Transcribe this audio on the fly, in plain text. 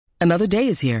Another day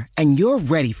is here, and you're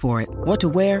ready for it. What to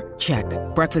wear? Check.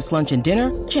 Breakfast, lunch, and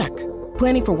dinner? Check.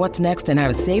 Planning for what's next and how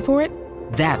to save for it?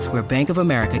 That's where Bank of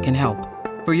America can help.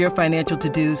 For your financial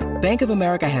to-dos, Bank of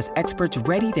America has experts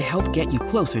ready to help get you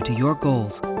closer to your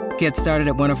goals. Get started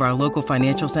at one of our local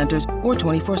financial centers or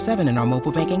 24/7 in our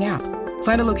mobile banking app.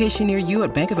 Find a location near you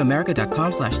at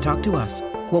bankofamerica.com/talktous.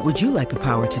 What would you like the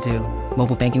power to do?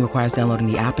 Mobile banking requires downloading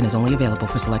the app and is only available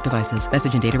for select devices.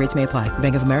 Message and data rates may apply.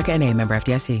 Bank of America N.A., member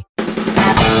FDIC.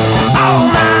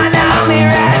 Oh man, I'm here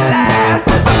at last.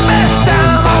 The best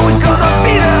time, always gonna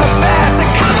be the best.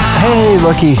 Come on. Hey,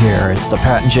 looky here. It's the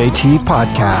Pat and JT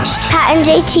podcast. Pat and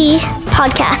JT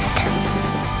podcast.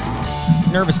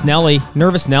 Nervous Nelly.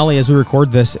 As we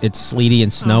record this, it's sleety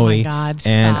and snowy. Oh my God,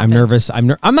 and I'm nervous. I'm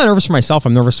not nervous for myself.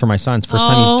 I'm nervous for my son. It's the first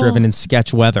time he's driven in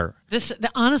sketch weather.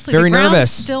 Honestly, very the ground's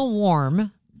nervous. Still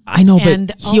warm. I know, but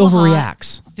And he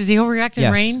overreacts. Does he overreact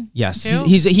in rain? Yes. too?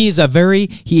 He is a very,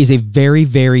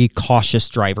 very cautious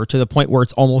driver to the point where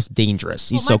it's almost dangerous.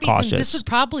 He's so cautious. This would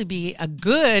probably be a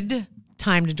good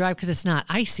time to drive because it's not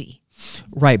icy.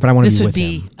 Right, but I want to This be would with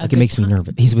be him. a Like, it good makes me time.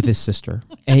 nervous. He's with his sister,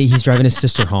 and he's driving his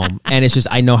sister home, and it's just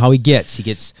I know how he gets.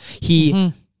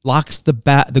 He locks the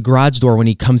garage door when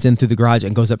he comes in through the garage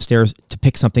and goes upstairs to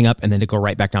pick something up, and then to go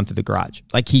right back down through the garage.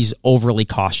 Like, he's overly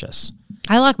cautious.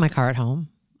 I lock my car at home.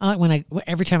 I like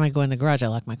every time I go in the garage, I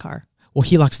lock my car. Well,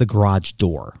 he locks the garage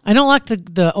door. I don't lock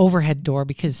the overhead door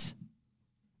because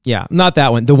Yeah, not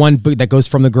that one. The one that goes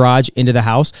from the garage into the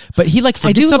house. But he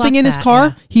forgets something lock in his that, car.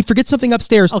 yeah. He forgets something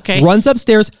upstairs. Okay. Runs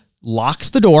upstairs, locks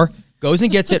the door, goes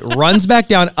and gets it, runs back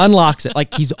down, unlocks it.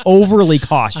 Like, he's overly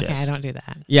cautious. okay, I don't do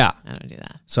that. Yeah. I don't do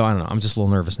that. So I don't know. I'm just a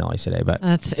little nervous, Nelly, today. But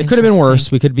That's it could have been worse.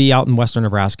 interesting. We could be out in western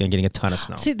Nebraska and getting a ton of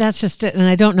snow. See, that's just it. And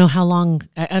I don't know how long.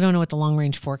 I don't know what the long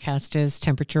range forecast is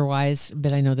temperature wise,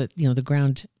 but I know that the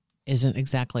ground isn't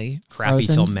exactly Crappy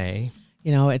frozen. till May.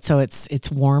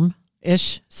 It's warm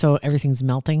ish, so everything's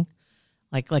melting.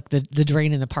 Like the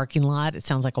drain in the parking lot, it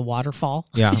sounds like a waterfall.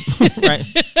 Yeah, right.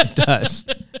 It does.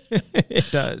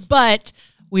 It does. But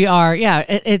we are,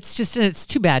 it's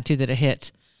too bad too that it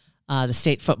hit. The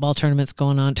state football tournament's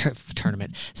going on.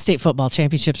 State football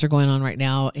championships are going on right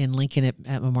now in Lincoln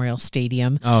at Memorial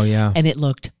Stadium. Oh, yeah. And it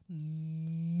looked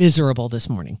miserable this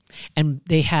morning. And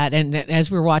and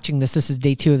as we were watching this is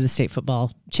day 2 of the state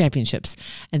football championships.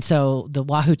 And so the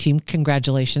Wahoo team,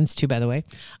 congratulations too, by the way.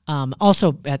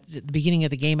 Also at the beginning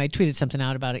of the game, I tweeted something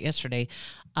out about it yesterday.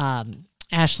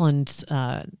 Ashland's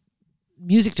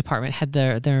music department had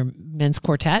their men's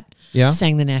quartet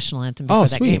sang the national anthem before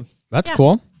that sweet. game. That's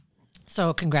cool.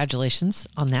 So congratulations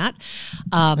on that.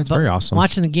 That's very awesome.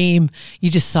 Watching the game, you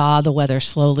just saw the weather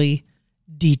slowly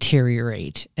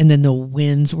deteriorate, and then the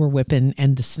winds were whipping,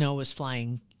 and the snow was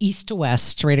flying east to west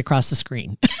straight across the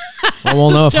screen. Well, we'll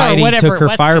know if So Heidi whatever, took her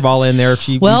west- fireball in there. If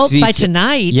she Well, sees by it.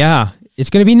 tonight, Yeah, it's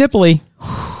going to be nipply.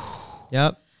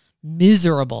 Yep.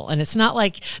 miserable. And it's not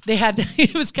like they had,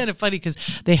 it was kind of funny because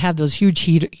they had those huge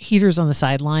heaters on the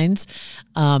sidelines.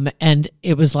 And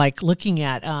it was like looking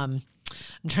at,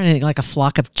 I'm trying to think, like a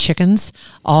flock of chickens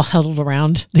all huddled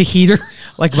around the heater.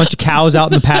 Like a bunch of cows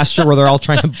out in the pasture where they're all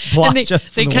trying to block And from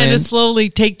they the kind of wind. slowly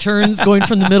take turns going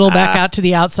from the middle back out to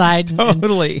the outside.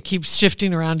 Totally. And keep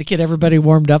shifting around to get everybody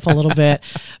warmed up a little bit.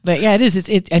 But yeah, it is.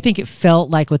 I think it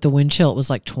felt like with the wind chill, it was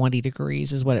like 20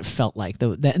 degrees is what it felt like.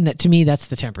 And that, to me, that's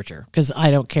the temperature, because I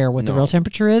don't care what the real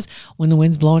temperature is when the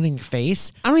wind's blowing in your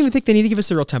face. I don't even think they need to give us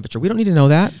the real temperature. We don't need to know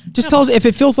that. Just tell us if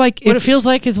it feels like What it feels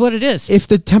like is what it is. if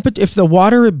the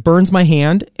water burns my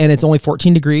hand and it's only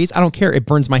 14 degrees, I don't care. It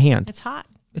burns my hand. It's hot.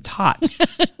 It's hot.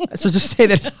 So just say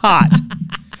that it's hot.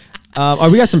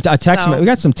 We got some text. So- We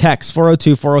got some text.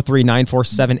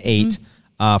 402-403-9478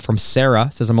 from Sarah.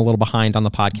 Says I'm a little behind on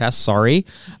the podcast. Sorry,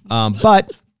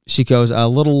 but she goes a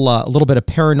little bit of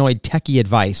paranoid techie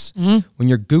advice. Mm-hmm. When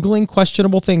you're Googling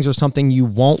questionable things or something you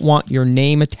won't want your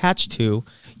name attached to,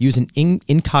 use an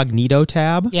incognito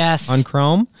tab. Yes. On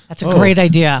Chrome. That's a great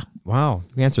idea. Wow,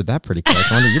 you answered that pretty quick.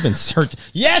 I wonder you've been searching.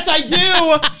 Yes, I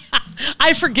do.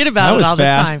 I forget about That it was all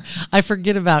fast. the time. I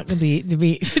forget about to Do you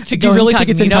go really think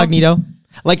it's incognito?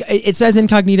 Like it says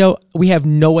incognito. We have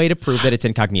no way to prove that it's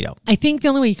incognito. I think the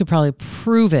only way you could probably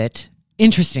prove it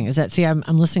interesting is that, see, I'm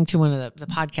listening to one of the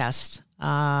podcasts,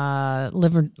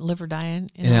 Live or Die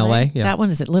in LA, yeah. That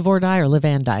one, is it Live or Die or Live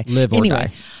and Die? Live or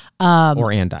Anyway, die.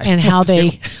 Or and die. And how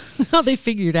they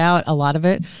figured out a lot of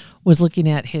it was looking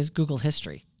at his Google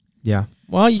history. Yeah.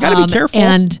 Well, you got to be careful.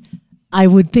 And I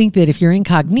would think that if you're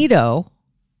incognito,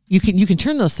 you can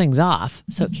turn those things off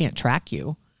so it can't track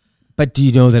you. But do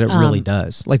you know that it really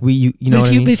does? Like you know what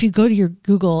I mean? If you go to your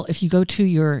Google, if you go to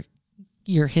your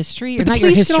your history, or But the not your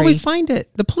police history. can always find it.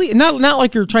 The police, not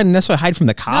like you're trying to necessarily hide from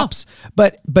the cops,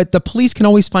 but the police can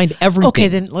always find everything. Okay,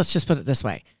 then let's just put it this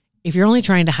way: if you're only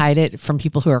trying to hide it from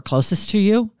people who are closest to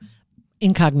you,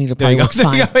 incognito There probably you go. works There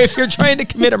you fine. go. If you're trying to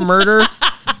commit a murder,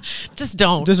 Just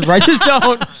don't. just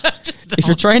don't. Just If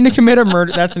you're don't. trying to commit a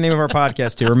murder, that's the name of our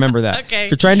podcast too. Remember that. Okay.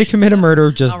 If you're trying to commit a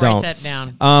murder, just I'll don't. write that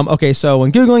down. Okay, so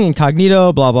when Googling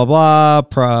incognito, blah, blah, blah,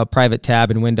 private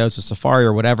tab in Windows or Safari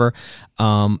or whatever,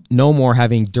 no more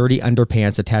having dirty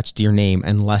underpants attached to your name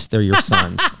unless they're your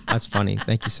son's. That's funny.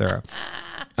 Thank you, Sarah.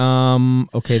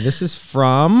 Okay, this is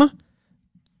from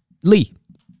Lee.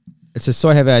 It says, so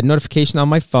I have a notification on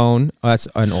my phone. Oh, that's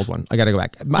an old one. I got to go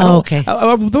back. Okay.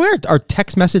 The way our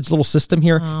text message little system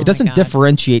here, it doesn't God.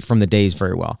 differentiate from the days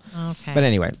very well. Okay. But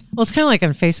anyway. Well, it's kind of like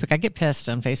on Facebook. I get pissed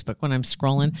on Facebook when I'm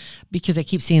scrolling because I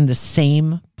keep seeing the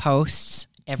same posts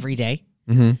every day.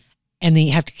 Mm-hmm. And then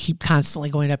you have to keep constantly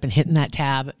going up and hitting that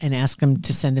tab and ask them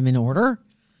to send them in order.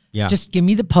 Yeah. Just give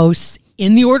me the posts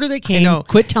in the order they came. know.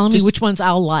 Quit telling me Just which ones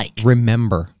I'll like.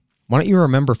 remember. Why don't you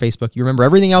remember Facebook? You remember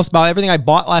everything else about everything I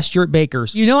bought last year at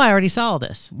Baker's. You know, I already saw all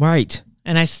this. Right.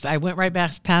 And I went right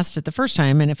back past it the first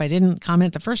time. And if I didn't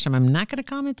comment the first time, I'm not going to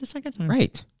comment the second time.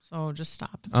 Right. So just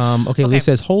stop. Okay, Lee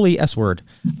says, holy S word.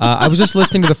 I was just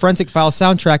listening to the Forensic Files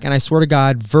soundtrack, and I swear to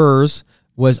God, Vers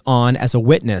was on as a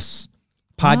witness.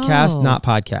 Podcast, Oh. not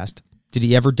podcast. Did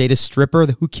he ever date a stripper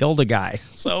who killed a guy?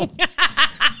 So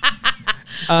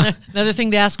Another thing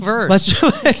to ask Vers. let's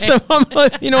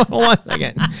you know, hold on a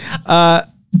second.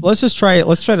 Let's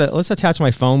attach my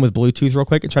phone with Bluetooth real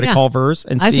quick and try to Yeah. call Vers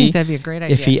and see I think that'd be a great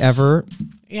idea. if he ever.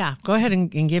 Yeah, go ahead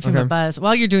and give him Okay. a buzz.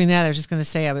 While you're doing that, I was just going to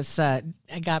say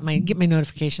I get my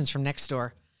notifications from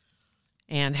Nextdoor,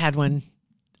 and had one.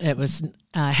 It was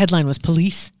headline was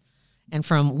police, and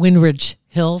from Windridge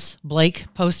Hills, Blake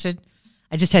posted,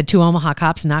 I just had 2 Omaha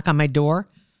cops knock on my door,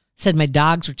 said my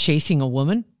dogs were chasing a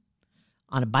woman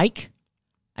on a bike.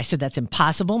 I said that's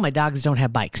impossible. My dogs don't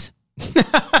have bikes.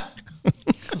 I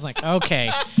was like,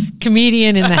 okay,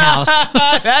 comedian in the house.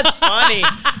 That's funny.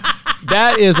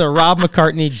 That is a Rob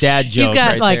McCartney dad joke. He's got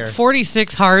right like there.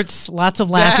 46 hearts, lots of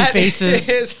laughy faces.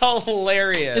 That is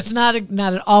hilarious. It's not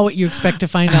at all what you expect to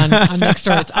find on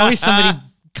Nextdoor. It's always somebody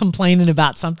complaining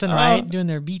about something, right? Doing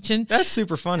their beaching. That's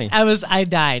super funny. I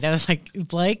died. I was like,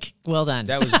 Blake, well done.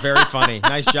 That was very funny.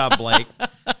 Nice job, Blake. All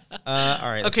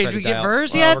right. Let's Okay, try do to we get dial-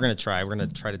 Vers well, yet? We're gonna try. We're gonna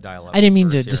try to dial up. I didn't mean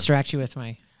to Vers here. distract you with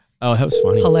my Oh, that was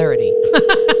funny. hilarity.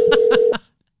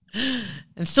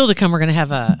 And still to come, we're going to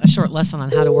have a short lesson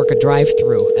on how to work a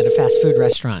drive-through at a fast food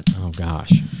restaurant. Oh gosh.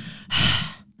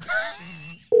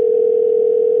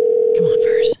 Come on,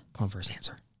 Vers. Come on, Vers,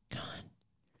 answer.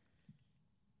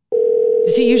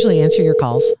 Does he usually answer your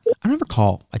calls? I don't ever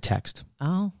call. I text.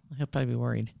 Oh, he'll probably be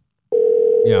worried.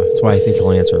 Yeah, that's why I think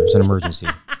he'll answer. It's an emergency.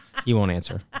 He won't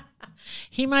answer.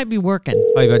 He might be working,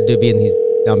 All you got to do he's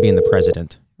down being the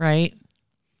president. right?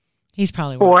 He's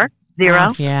probably 4 working. 0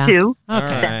 Oh, yeah. 2. Okay, All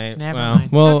right. never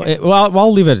well, mind.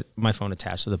 I'll leave my phone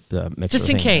attached to the mixer. Just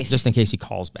in thing, case. Just in case he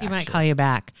calls back. He might Sure. call you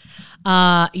back.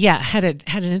 Yeah, had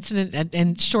an incident,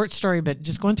 and short story, but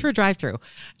just going through a drive-through.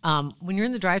 When you're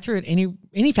in the drive-through at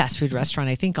any fast food restaurant,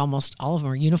 I think almost all of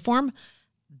them are uniform.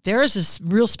 There is this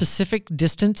real specific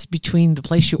distance between the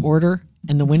place you order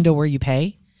and the window where you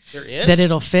pay. There is? That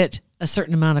it'll fit a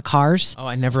certain amount of cars. Oh,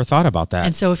 I never thought about that.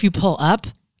 And so if you pull up,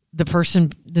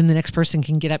 then the next person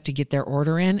can get up to get their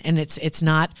order in, and it's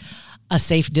not a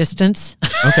safe distance.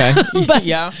 Okay. But,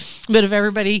 Yeah. But if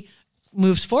everybody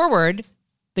moves forward,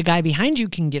 the guy behind you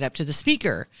can get up to the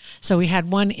speaker. So we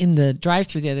had one in the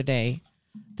drive-through the other day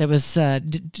that was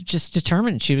just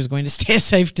determined she was going to stay a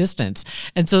safe distance.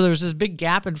 And so there was this big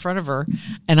gap in front of her,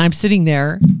 and I'm sitting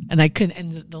there, and I couldn't.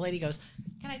 And the lady goes,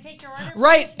 "Can I take your order?"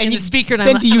 Right. And And the speaker. And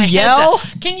then I'm, do you my head's yell? up.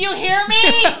 Can you hear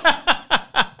me?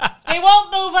 They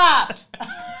won't move up.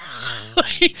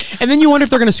 And then you wonder if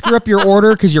they're going to screw up your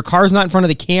order because your car's not in front of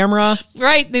the camera.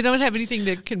 Right. They don't have anything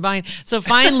to combine. So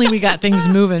finally we got things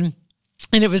moving.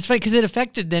 And it was funny because it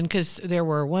affected then because there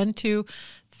were 1, 2,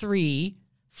 3,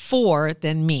 4,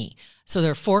 then me. So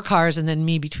there are 4 cars and then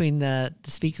me between the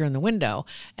speaker and the window.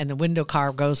 And the window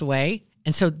car goes away.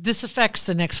 And so this affects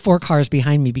the next 4 cars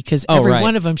behind me because every right.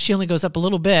 one of them, she only goes up a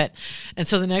little bit. And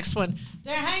so the next one,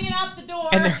 they're hanging out the door.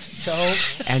 And they're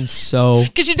so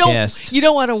Because you pissed.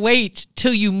 don't want to wait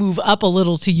till you move up a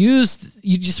little to use.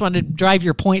 You just want to drive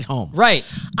your point home. Right.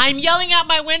 I'm yelling out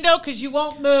my window because you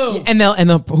won't move. And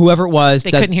whoever it was,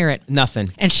 They couldn't hear it.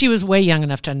 Nothing. And she was way young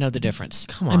enough to know the difference.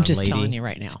 Come I'm on, just lady. telling you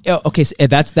right now. Oh, okay, so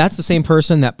that's the same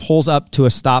person that pulls up to a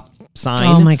stop sign.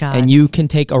 Oh, my God. And you can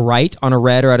take a right on a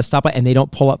red or at a stoplight, and they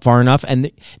don't pull up far enough,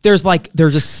 and they're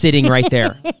just sitting right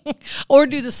there. Or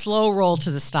do the slow roll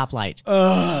to the stoplight.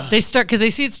 They start because they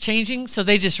see it's changing, so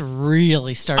they just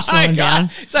really start slowing down.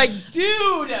 It's like,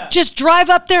 dude, Just drive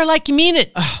up there like you mean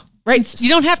it. right? You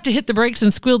don't have to hit the brakes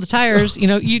and squeal the tires.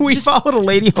 We followed a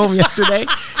lady home yesterday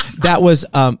that was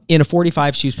in a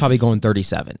 45. She was probably going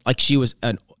 37. Like, she was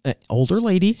an older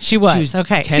lady. She was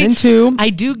okay. 10 and 2. I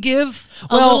do give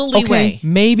a little leeway. Okay,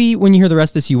 maybe when you hear the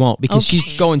rest of this, you won't, because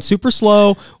she's going super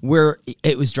slow. Where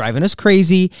it was driving us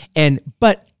crazy,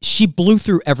 but she blew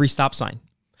through every stop sign.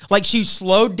 Like, she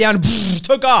slowed down, and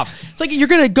took off. It's like, you're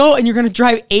gonna go and you're gonna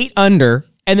drive 8 under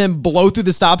and then blow through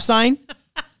the stop sign,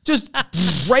 just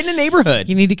right in the neighborhood.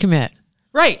 You need to commit.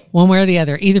 Right. One way or the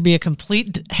other. Either be a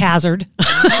complete hazard.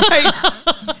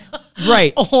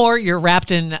 Right. Or you're wrapped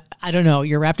in, I don't know,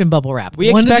 you're wrapped in bubble wrap.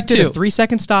 We One of the expected a two.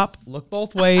 3-second stop, look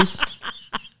both ways.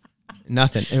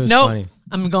 Nothing. It was funny.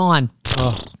 I'm gone.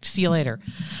 See you later.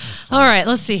 All right,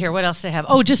 let's see here. What else do I have?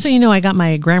 Oh, just so you know, I got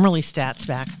my Grammarly stats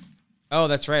back. Oh,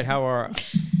 that's right. How are...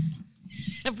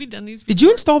 Have we done these before? Did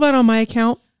you install that on my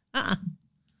account?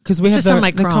 Because we have just on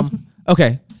my Chrome.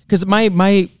 Okay. Because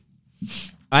my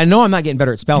I know I'm not getting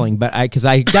better at spelling, but I've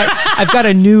got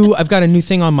a new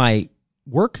thing on my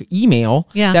work email.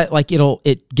 Yeah. That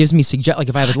it gives me like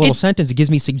if I have a little sentence, it gives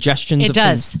me suggestions. It of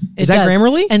does. things. Is that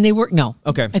Grammarly? And they work. No.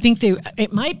 Okay. I think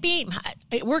it might be.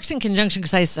 It works in conjunction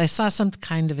because I saw some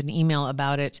kind of an email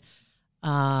about it.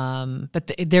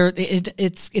 But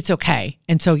it's okay.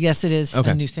 And so yes, it is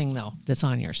a new thing though that's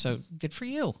on here. So good for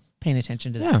you paying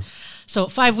attention to that. Yeah. So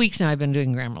 5 weeks now I've been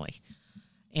doing Grammarly,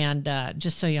 and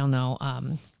just so y'all know,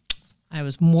 I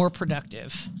was more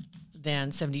productive than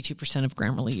 72% of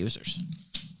Grammarly users.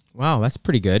 Wow, that's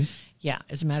pretty good. Yeah,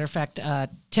 as a matter of fact,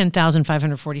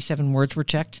 10,547 words were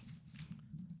checked.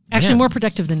 Actually, Yeah. more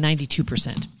productive than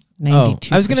 92%. 92%. Oh,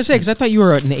 I was going to say, because I thought you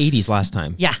were in the 80s last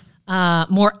time. Yeah.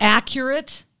 More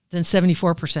accurate than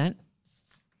 74%.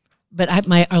 But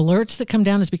my alerts that come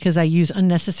down is because I use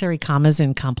unnecessary commas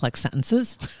in complex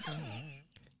sentences.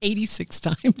 86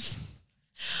 times.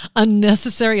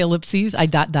 Unnecessary ellipses. I ...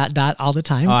 all the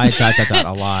time. Oh, I dot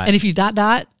a lot. And if you ...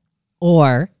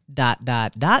 or ...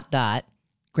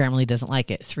 Grammarly doesn't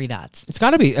like it. 3 dots. It's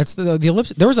got to be. That's the ellipse.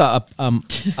 There was a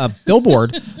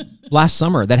billboard last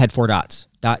summer that had 4 dots.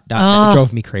 Dot. It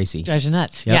drove me crazy. Drives you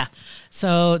nuts. Yep. Yeah.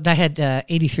 So I had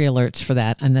 83 alerts for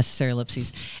that, unnecessary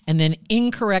ellipses. And then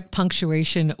incorrect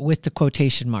punctuation with the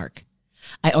quotation mark.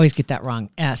 I always get that wrong.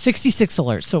 66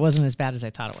 alerts, so it wasn't as bad as I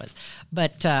thought it was.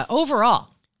 But overall,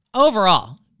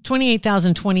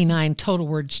 28,029 total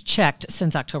words checked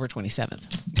since October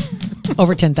 27th.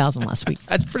 Over 10,000 last week.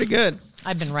 That's pretty good.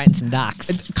 I've been writing some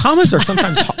docs. Commas are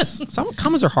sometimes hard. Some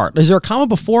commas are hard. Is there a comma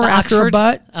before or after Oxford? a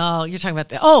but? Oh, you're talking about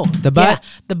The but? Yeah,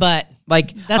 the but.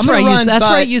 Like, That's I'm where gonna run, That's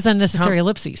where I but- use unnecessary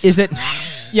ellipses. Is it?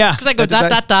 Yeah. Because I go ...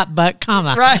 but,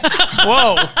 comma. Right.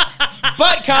 Whoa.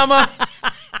 But, comma.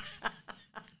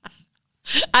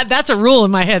 That's a rule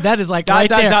in my head. That is like Dot, right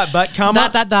dot, there. dot, but,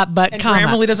 comma. Dot, but, And comma.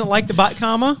 Grammarly doesn't like the but,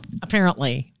 comma?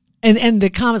 Apparently. And the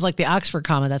comma is like the Oxford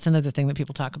comma. That's another thing that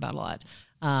people talk about a lot.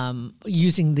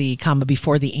 Using the comma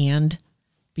before the and,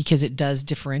 because it does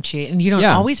differentiate. And you don't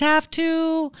always have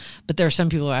to, but there are some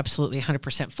people who are absolutely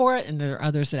 100% for it, and there are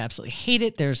others that absolutely hate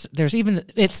it. There's even,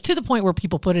 it's to the point where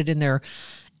people put it in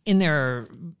their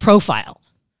profile.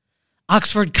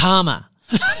 Oxford comma.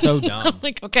 So dumb.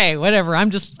 Like, okay, whatever. I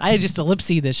just ellipse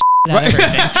this shit out of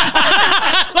everything.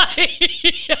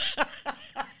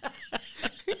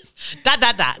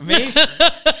 Dot. Me?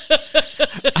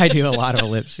 I do a lot of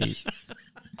ellipses.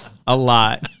 A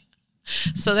lot.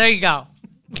 So there you go.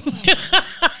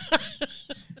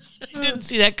 Didn't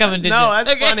see that coming, did you? No,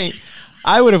 that's funny.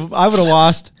 I would have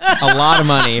lost a lot of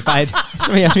money if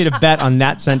somebody asked me to bet on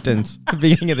that sentence at the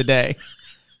beginning of the day.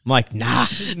 I'm like, nah,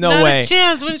 no Not way. a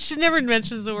chance when she never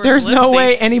mentions the word There's no ellipse.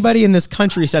 way anybody in this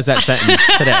country says that sentence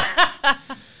today.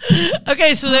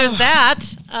 Okay, so there's that.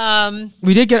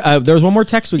 We did get there was one more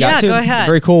text we got too. go ahead. A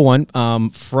very cool one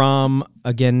from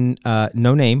again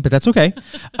no name, but that's okay.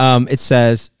 It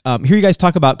says here you guys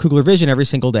talk about Kugler Vision every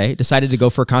single day. Decided to go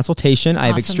for a consultation. I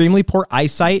have extremely poor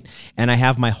eyesight, and I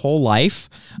have my whole life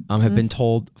have been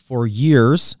told for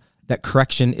years that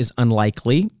correction is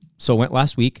unlikely. So went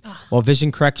last week. While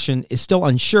vision correction is still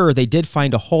unsure, they did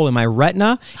find a hole in my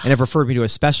retina and have referred me to a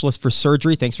specialist for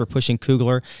surgery. Thanks for pushing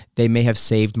Kugler. They may have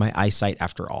saved my eyesight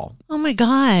after all. Oh my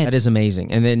God. That is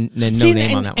amazing. And then no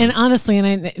name on that one. And honestly,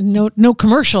 and I no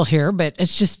commercial here, but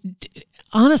it's just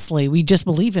honestly, we just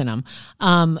believe in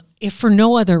them. If for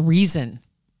no other reason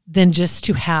than just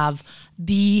to have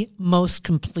the most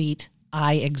complete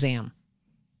eye exam.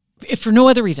 if for no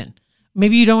other reason.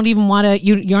 Maybe you don't even want to.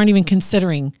 You aren't even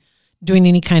considering doing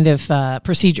any kind of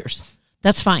procedures.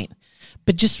 That's fine.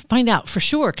 But just find out for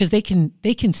sure, because they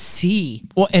can see.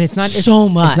 Well, and it's so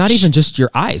much. It's not even just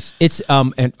your eyes. It's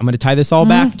and I'm going to tie this all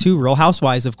back to Real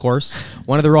Housewives, of course.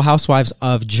 One of the Real Housewives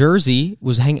of Jersey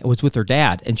was with her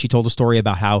dad, and she told a story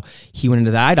about how he went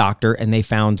into the eye doctor and they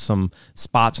found some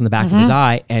spots in the back of his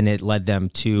eye, and it led them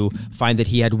to find that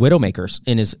he had widowmakers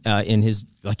in his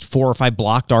like 4 or 5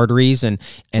 blocked arteries, and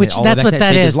which all that's of what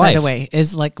that is, by life. the way,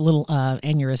 is like little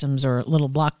aneurysms or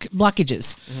little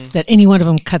blockages that any one of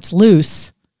them cuts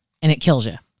loose and it kills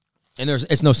you. And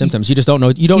it's no symptoms. You just don't know.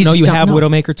 You don't know you have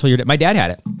widowmaker till you're dead. My dad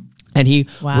had it. And he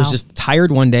was just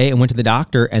tired one day and went to the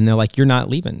doctor, and they're like, "You're not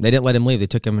leaving." They didn't let him leave. They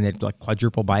took him and had like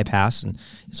quadruple bypass, and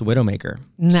it's a widowmaker.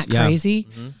 Isn't that crazy?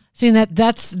 Seeing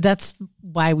that's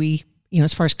why we,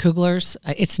 as far as Kuglers,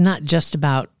 it's not just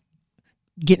about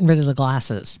getting rid of the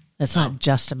glasses. It's not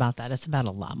just about that. It's about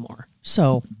a lot more.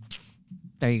 So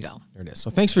there you go. There it is.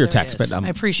 So thanks for your text. But I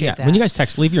appreciate that. When you guys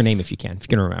text, leave your name if you can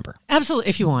remember. Absolutely,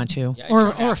 if you want to,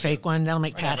 or a fake one. That'll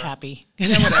make Pat happy.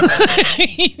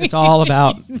 It's all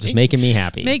about just making me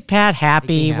happy. Make Pat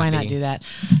happy. Why not do that?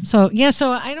 So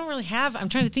so I don't really have. I'm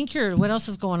trying to think here. What else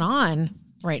is going on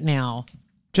right now?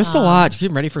 Just a lot. Just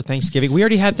getting ready for Thanksgiving. We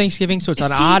already had Thanksgiving, so it's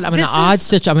I'm in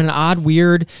an odd,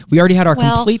 weird. We already had our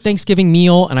complete Thanksgiving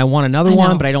meal, and I want another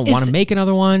one, but I don't want to make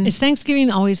another one. Is Thanksgiving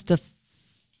always the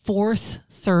 4th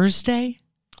Thursday?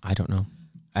 I don't know.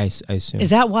 I assume. Is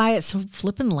that why it's so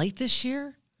flipping late this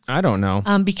year? I don't know.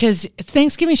 Because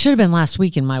Thanksgiving should have been last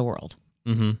week in my world.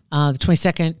 Mm-hmm. The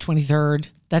 22nd, 23rd.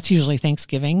 That's usually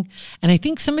Thanksgiving. And I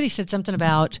think somebody said something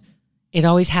about it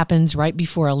always happens right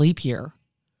before a leap year,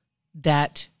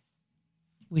 that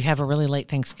we have a really late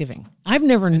Thanksgiving. I've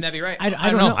never. Wouldn't that be right? I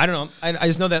don't know. I don't know. I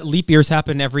just know that leap years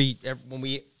happen every when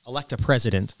we elect a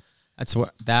president. That's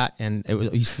what that, and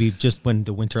it used to be just when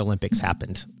the Winter Olympics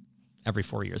happened every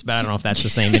 4 years. But I don't know if that's the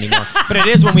same anymore. But it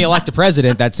is when we elect a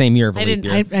president that same year of a leap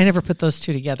year. I never put those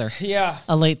two together. Yeah,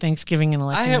 a late Thanksgiving and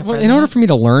electing a president. In order for me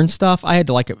to learn stuff, I had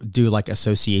to do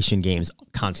association games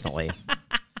constantly.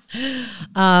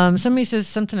 Somebody says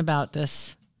something about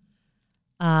this.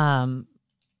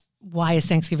 Why is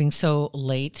Thanksgiving so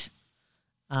late?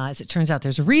 As it turns out,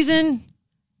 there's a reason,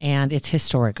 and it's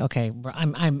historic. Okay,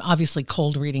 I'm obviously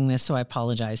cold reading this, so I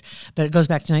apologize. But it goes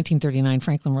back to 1939.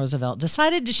 Franklin Roosevelt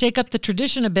decided to shake up the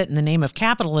tradition a bit in the name of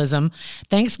capitalism.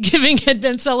 Thanksgiving had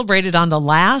been celebrated on the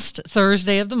last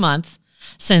Thursday of the month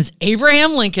since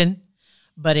Abraham Lincoln.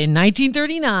 But in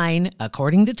 1939,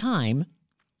 according to Time,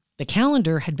 the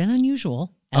calendar had been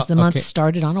unusual as the month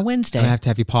started on a Wednesday. I'm going to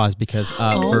have you pause because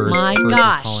Verse is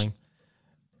gosh. calling.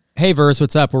 Hey, Verse,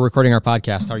 what's up? We're recording our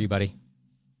podcast. How are you, buddy?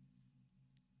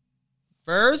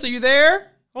 Verse, are you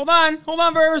there? Hold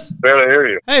on, Verse. Barely hear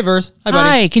you. Hey, Verse. Hi, buddy.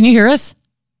 Hi, can you hear us?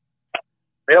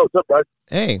 Hey, what's up, guys?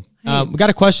 Hey. We got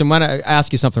a question. I want to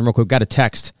ask you something real quick. We got a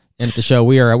text in at the show.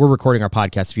 We're recording our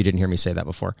podcast if you didn't hear me say that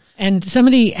before. And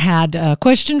somebody had a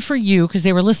question for you because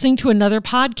they were listening to another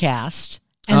podcast.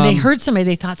 And they heard somebody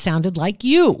they thought sounded like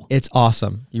you. It's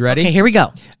awesome. You ready? Okay, here we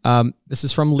go. This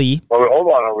is from Lee. Well, hold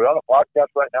on. Are we on a podcast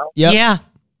right now? Yep. Yeah.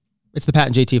 It's the Pat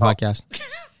and JT podcast.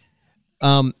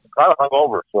 Kind of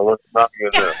hungover, so let's not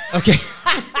get there. Okay.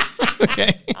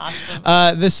 Okay.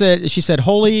 Awesome. She said,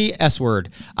 "Holy S word.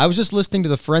 I was just listening to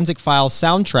the Forensic Files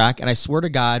soundtrack, and I swear to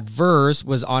God, Vers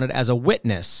was on it as a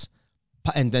witness."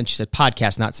 And then she said,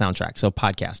 "Podcast, not soundtrack." So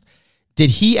podcast. Did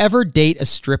he ever date a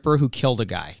stripper who killed a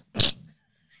guy?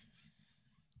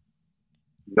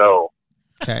 No.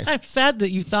 Okay. I'm sad that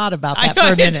you thought about that for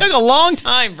a minute. It took a long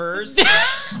time, Vers.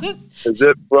 Is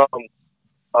it from,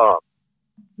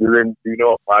 do you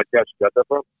know what podcast you got that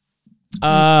from?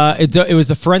 It was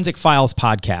the Forensic Files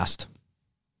podcast.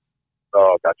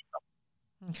 Oh, gotcha.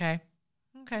 Okay.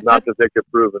 Not that they could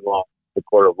prove in law, the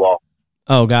court of law.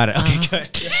 Oh, got it. Okay,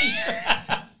 good.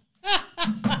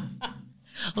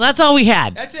 Well, that's all we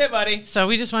had. That's it, buddy. So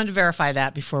we just wanted to verify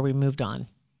that before we moved on.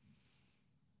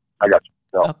 I got you.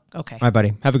 No. Oh, okay. All right,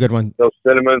 buddy. Have a good one. No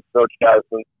cinnamon, no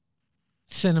jasmine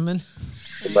Cinnamon.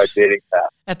 in my dating path.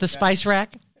 At the Spice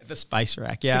Rack. The Spice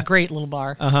Rack, It's yeah. a great little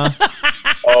bar.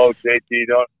 Oh, JT,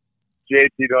 don't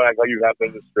act like you have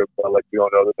been to the strip club like you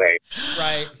don't know the name.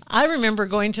 Right. I remember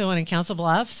going to one in Council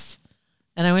Bluffs,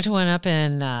 and I went to one up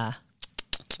in,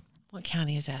 what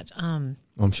county is that? I'm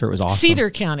sure it was awesome. Cedar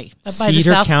County.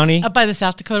 County? Up by the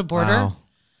South Dakota border. Wow.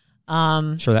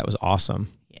 I'm sure that was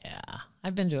awesome. Yeah.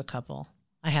 I've been to a couple.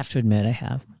 I have to admit I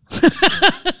have.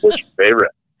 What's your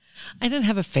favorite? I didn't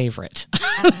have a favorite.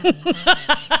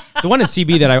 The one in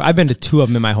CB that I've been to 2 of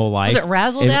them in my whole life. Was it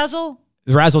Razzle Dazzle?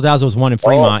 The Razzle Dazzle was one in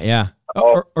Fremont, yeah.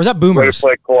 Or is that Way to Boomers?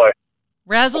 play coy.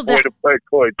 Razzle Way dazzle. to play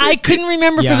coy. I JT. couldn't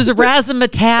remember if Yeah. it was a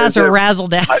razzmatazz Is or it- razzle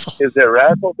dazzle. Is it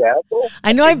Razzle Dazzle?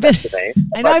 I know I've been. That's the name.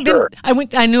 I know I'm I've been. sure.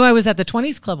 I knew I was at the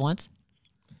 20s Club once.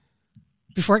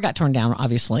 Before it got torn down,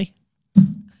 obviously. There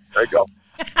you go.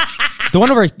 The one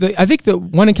over, I think the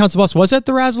one in Council Bluffs was at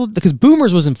the Razzle because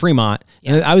Boomers was in Fremont,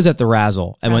 and I was at the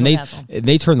Razzle. And when Razzle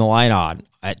they turned the light on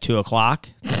at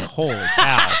 2:00, holy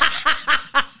cow!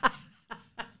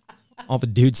 All the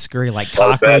dudes scurry like A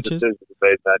lot of bad cockroaches. decisions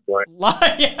made in that joint.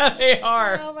 Yeah, they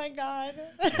are. Oh my god.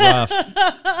 Rough.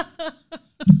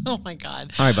 Oh my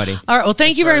god. All right, buddy. All right. Well,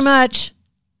 thank you very first. much.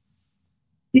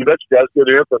 You bet you guys. Good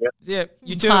to hear from you. Yeah,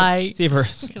 you too. Bye. See you You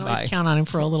first. can always Bye. count on him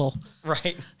for a little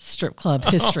Right. strip club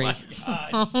history.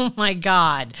 Oh my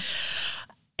god.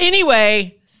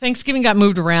 Anyway, Thanksgiving got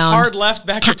moved around. Hard left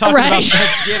back to talking Right. about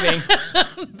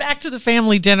Thanksgiving. Back to the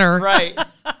family dinner. Right.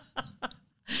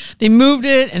 They moved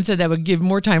it and said that would give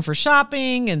more time for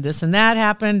shopping, and this and that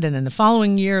happened. And then the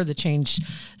following year, the change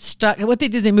stuck. What they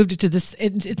did, they moved it to this.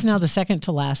 It's now the second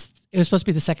to last. It was supposed to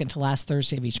be the second to last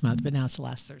Thursday of each month, but now it's the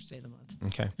last Thursday of the month.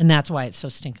 Okay. And that's why it's so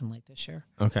stinking late this year,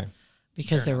 Okay.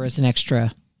 because there was an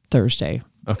extra Thursday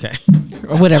Okay.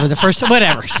 or whatever. The first,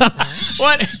 whatever.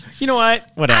 What? You know what?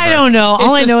 Whatever. I don't know.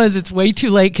 All I just- know is it's way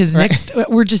too late because next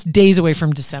we're just days away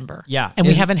from December. Yeah. And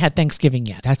we Isn't- haven't had Thanksgiving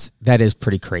yet. that is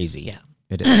pretty crazy. Yeah.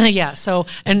 It is. Yeah. So,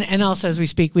 and also as we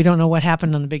speak, we don't know what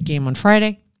happened on the big game on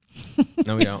Friday.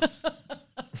 No, we don't.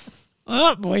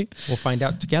 Oh boy. We'll find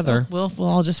out together. We'll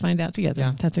all just find out together.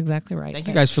 Yeah. That's exactly right. Thank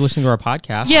you guys for listening to our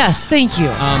podcast. Yes, thank you.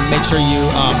 Make sure you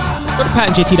go to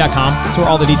patandjt.com. That's where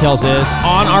all the details is.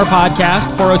 On our podcast,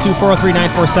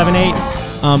 402-403-9478.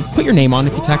 Put your name on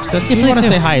if you text us. Yeah, If you please want to do.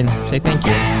 say hi and say thank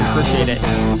you. We appreciate it.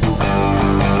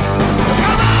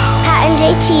 Pat and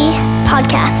JT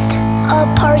Podcast, a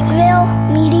Parkville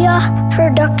Media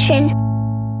Production.